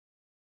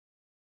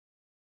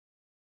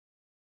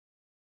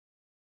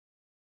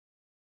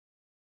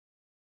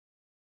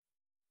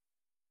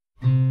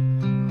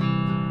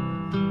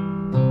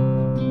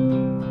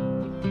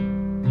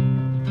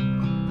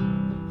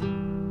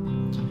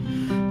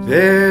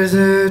There's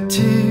a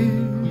tear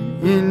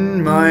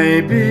in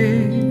my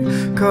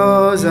beer,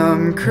 'cause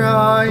I'm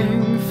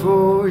crying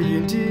for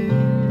you, dear.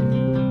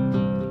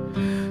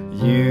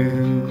 You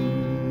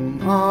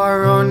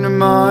are on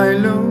my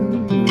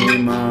lonely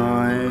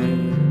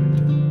mind.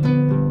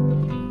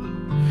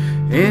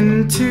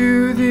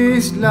 Into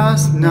these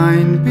last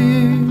 9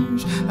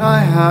 beers I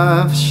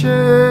have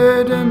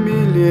shed a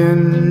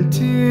million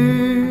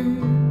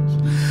tears.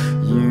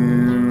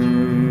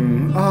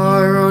 You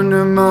are on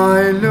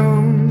my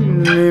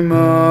lonely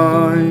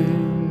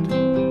mind.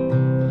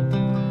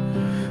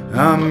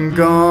 I'm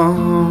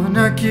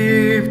gonna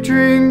keep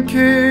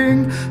drinking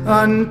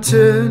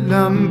until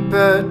I'm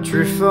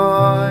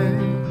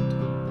petrified,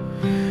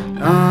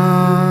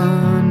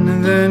 and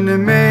then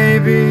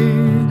maybe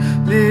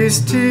these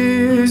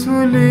tears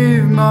will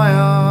leave my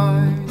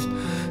eyes.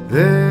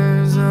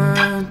 There's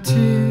a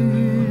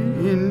tear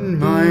in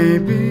my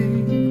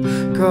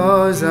beer,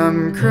 'cause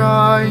I'm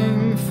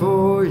crying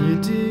for you,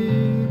 dear.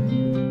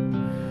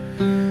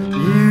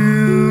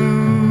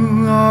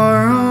 You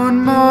are on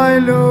my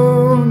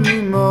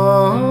lonely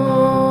mind.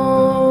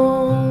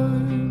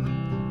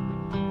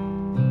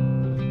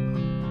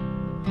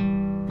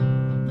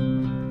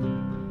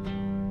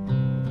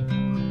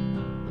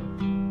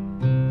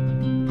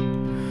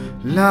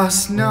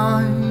 Last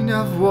night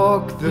I've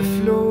walked the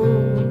floor,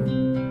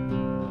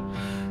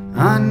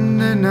 and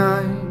the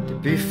night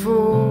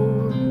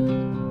before.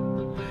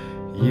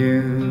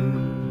 You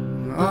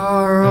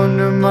are on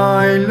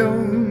my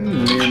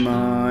lonely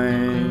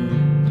mind.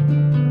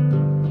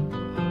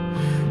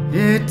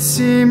 It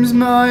seems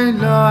my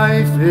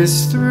life is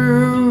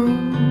through,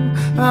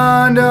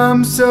 and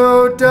I'm so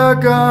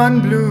doggone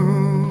blue.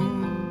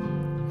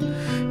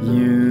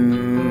 You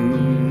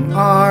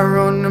are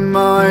on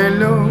my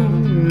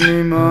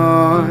lonely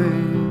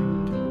mind.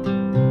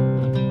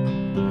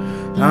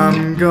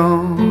 I'm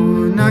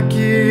gonna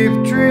keep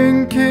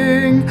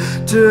drinking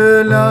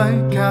till I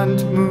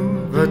can't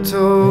move at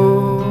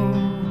all,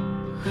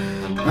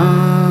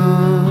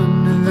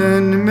 and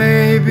then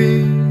maybe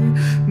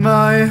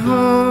my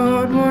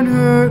heart won't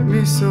hurt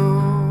me so.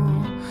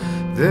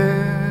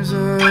 There's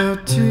a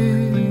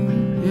tear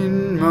in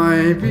my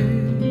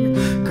beer,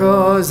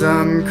 'cause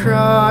I'm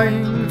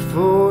crying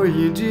for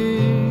you,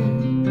 dear.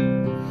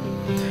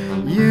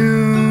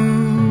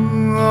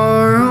 You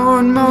are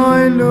on my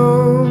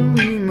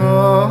lonely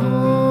mind.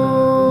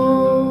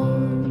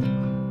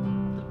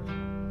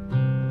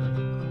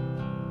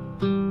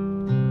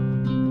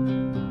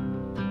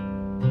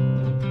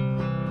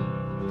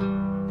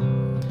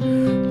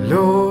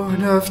 Lord,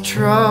 I've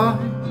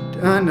tried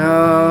and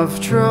I've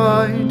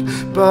tried,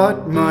 but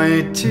my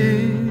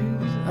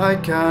tears I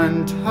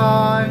can't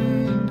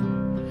hide.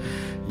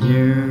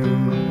 You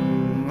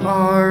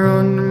are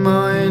on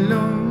my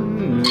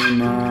lonely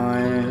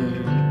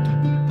mind.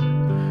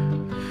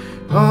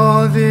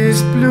 All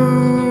these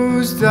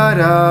blues that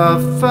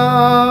I've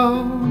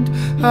found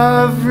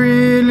have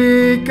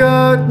really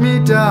got me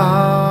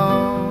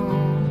down.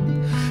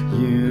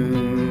 You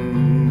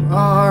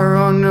are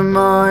on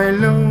my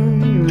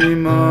lonely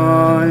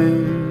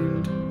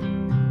mind.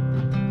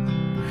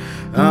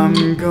 I'm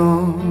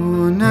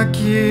gonna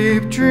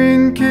keep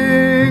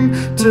drinking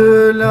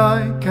till I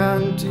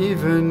can't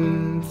even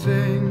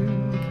think,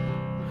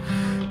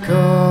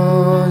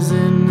 'cause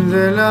in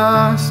the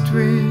last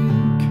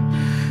week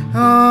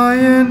I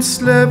ain't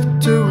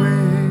slept a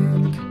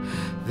wink.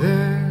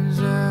 There's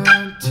a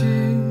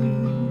tear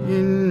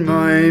in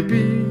my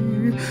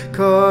beer,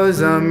 'cause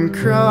I'm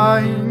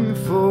crying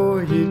for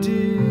you,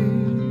 dear.